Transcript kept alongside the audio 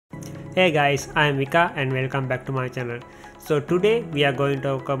Hey guys, I am Vika and welcome back to my channel. So today we are going to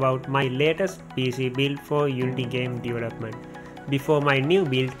talk about my latest PC build for Unity game development. Before my new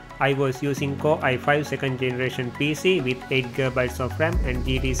build, I was using Core i5 2nd generation PC with 8GB of RAM and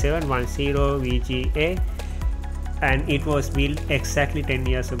GT 710 VGA, and it was built exactly 10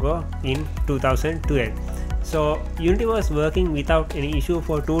 years ago in 2012. So Unity was working without any issue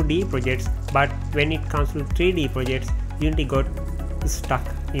for 2D projects, but when it comes to 3D projects, Unity got stuck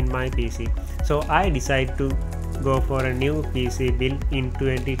in my PC. So I decided to go for a new PC build in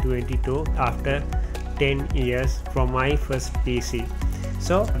 2022 after 10 years from my first PC.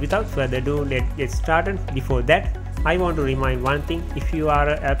 So without further ado, let's get started. Before that, I want to remind one thing: if you are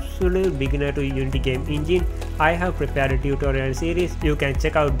an absolute beginner to Unity game engine, I have prepared a tutorial series. You can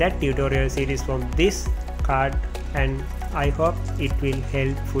check out that tutorial series from this card, and I hope it will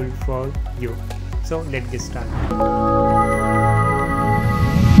helpful for you. So let's get started.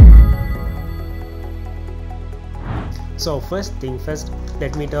 So first thing first,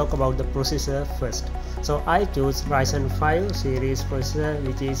 let me talk about the processor first. So I choose Ryzen 5 series processor,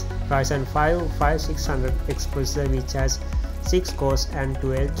 which is Ryzen 5 5600X processor, which has 6 cores and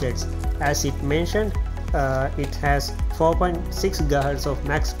 12 threads. As it mentioned, it has 4.6 GHz of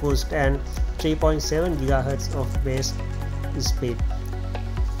max boost and 3.7 GHz of base speed.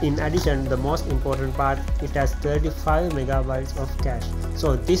 In addition, the most important part, it has 35 MB of cache.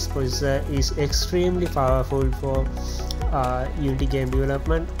 So this processor is extremely powerful for Unity game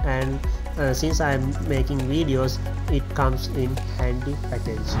development, and since I am making videos, it comes in handy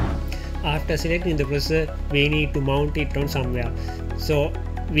package. After selecting the processor, we need to mount it on somewhere. So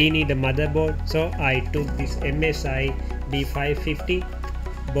we need a motherboard. So I took this MSI B550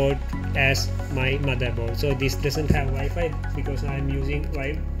 board as my motherboard. So this doesn't have Wi-Fi because I am using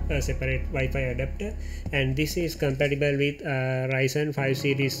a separate Wi-Fi adapter, and this is compatible with Ryzen 5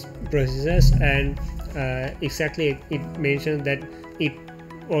 series processors, and exactly it mentions that it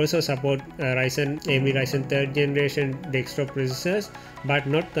also support AMD Ryzen 3rd generation desktop processors, but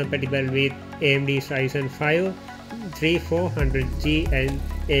not compatible with AMD Ryzen 5 3400G and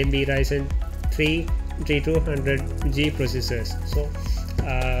AMD Ryzen 3 3200G processors. So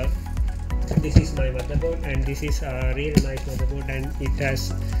this is my motherboard, and this is a really nice motherboard, and it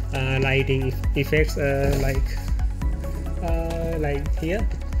has lighting effects like here.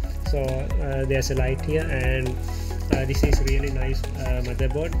 So there's a light here, and this is really nice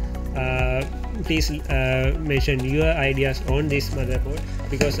motherboard. Please mention your ideas on this motherboard,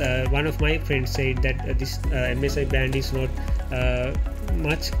 because one of my friends said that this MSI brand is not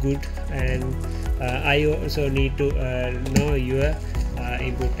much good, and I also need to know your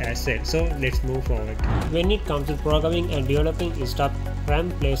input as well. So let's move forward. When it comes to programming and developing stuff,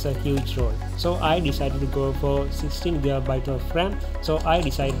 RAM plays a huge role. So I decided to go for 16 GB of RAM. So I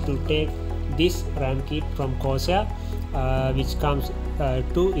decided to take this RAM kit from Corsair, which comes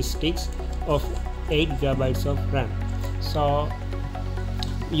 2 sticks of 8 GB of RAM. So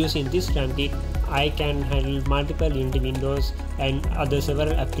using this RAM kit, I can handle multiple Unity windows and other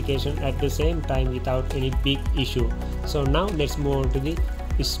several applications at the same time without any big issue. So now let's move on to the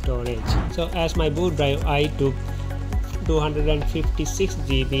storage. So as my boot drive, I took 256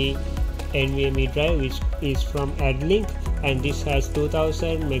 GB NVMe drive, which is from AddLink, and this has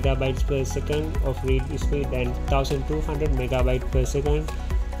 2000 MB per second of read speed and 1200 MB per second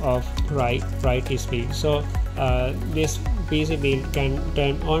of write speed. So this PC build can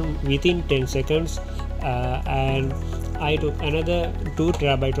turn on within 10 seconds, and I took another 2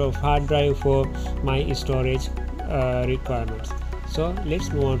 TB of hard drive for my storage requirements. So let's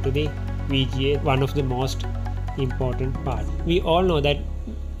move on to the VGA, one of the most important part. We all know that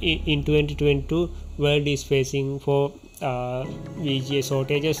in 2022 world is facing for VGA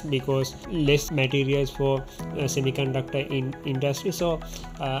shortages because less materials for semiconductor industry. So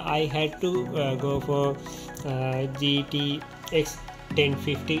I had to go for GTX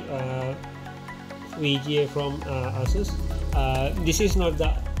 1050 VGA from Asus. This is not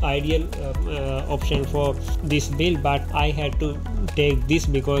the ideal option for this build, but I had to take this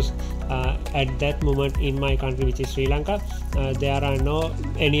because at that moment in my country, which is Sri Lanka, there are no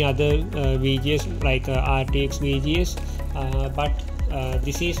any other VGAs like RTX VGAs, but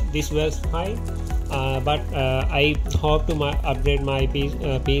this works fine. But I hope to upgrade my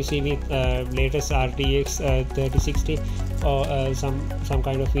PC with latest RTX 3060 or some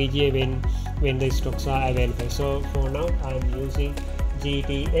kind of VGA when the stocks are available. So for now I am using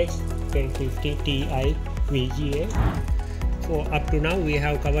GTX 1050 Ti VGA. For up to now we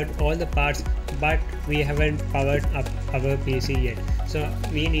have covered all the parts, but we haven't powered up our PC yet. So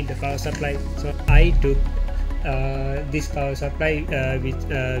we need the power supply. So I took this power supply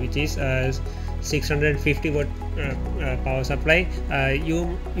which is 650 watt power supply.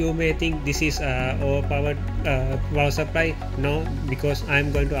 You may think this is overpowered power supply. No, because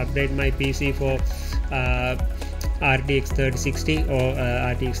I'm going to upgrade my PC for RTX 3060 or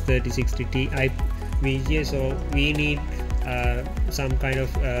RTX 3060 Ti VGA, so we need some kind of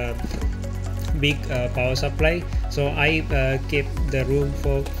big power supply. So I kept the room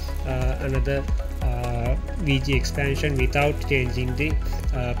for another VGA expansion without changing the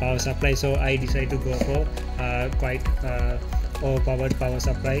power supply. So I decided to go for quite overpowered power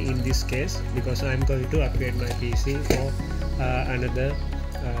supply in this case, because I'm going to upgrade my PC for another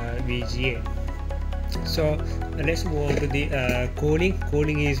VGA. So let's move on to the cooling.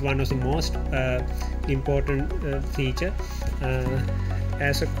 Cooling is one of the most important feature.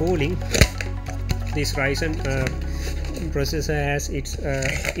 As a cooling, this Ryzen processor has its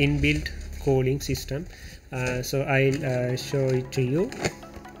inbuilt cooling system. So I'll show it to you.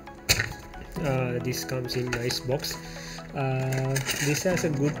 This comes in nice box. This has a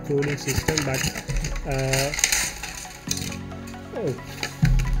good cooling system, but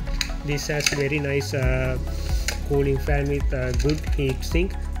this has very nice cooling fan with good heat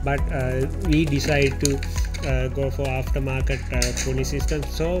sink, but we decided to go for aftermarket cooling system.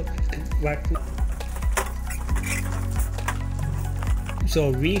 So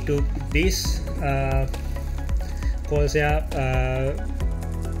we took this Corsair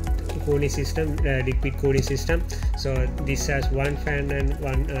cooling system, liquid cooling system. So this has one fan and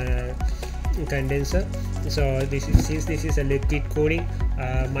one condenser. So this is, since this is a liquid cooling,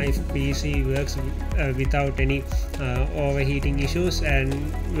 my PC works without any overheating issues and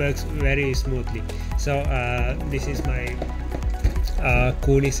works very smoothly. So this is my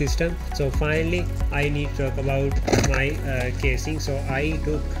cooling system. So finally I need to talk about my casing. So I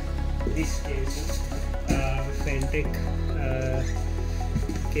took this casing, Fentech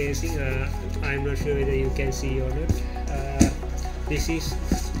casing. I'm not sure whether you can see or not. This is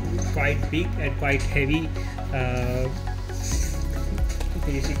quite big and quite heavy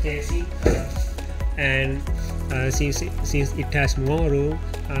PC casing, and since it has more room,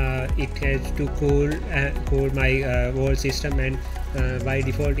 it has to cool my whole system, and by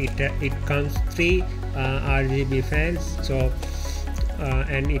default it comes 3 RGB fans. So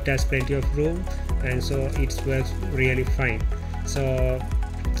and it has plenty of room, and so it works really fine. So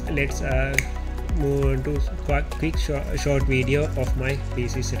let's move on to quick short video of my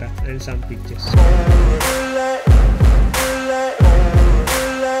PC setup and some pictures.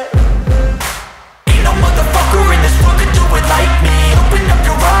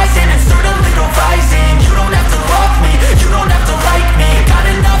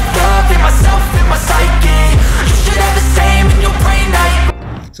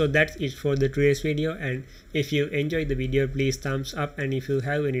 So that's it for the today's video, and if you enjoyed the video, please thumbs up, and if you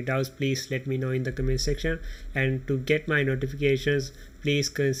have any doubts, please let me know in the comment section. And to get my notifications, please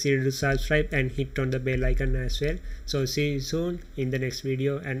consider to subscribe and hit on the bell icon as well. So see you soon in the next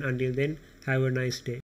video, and until then, have a nice day.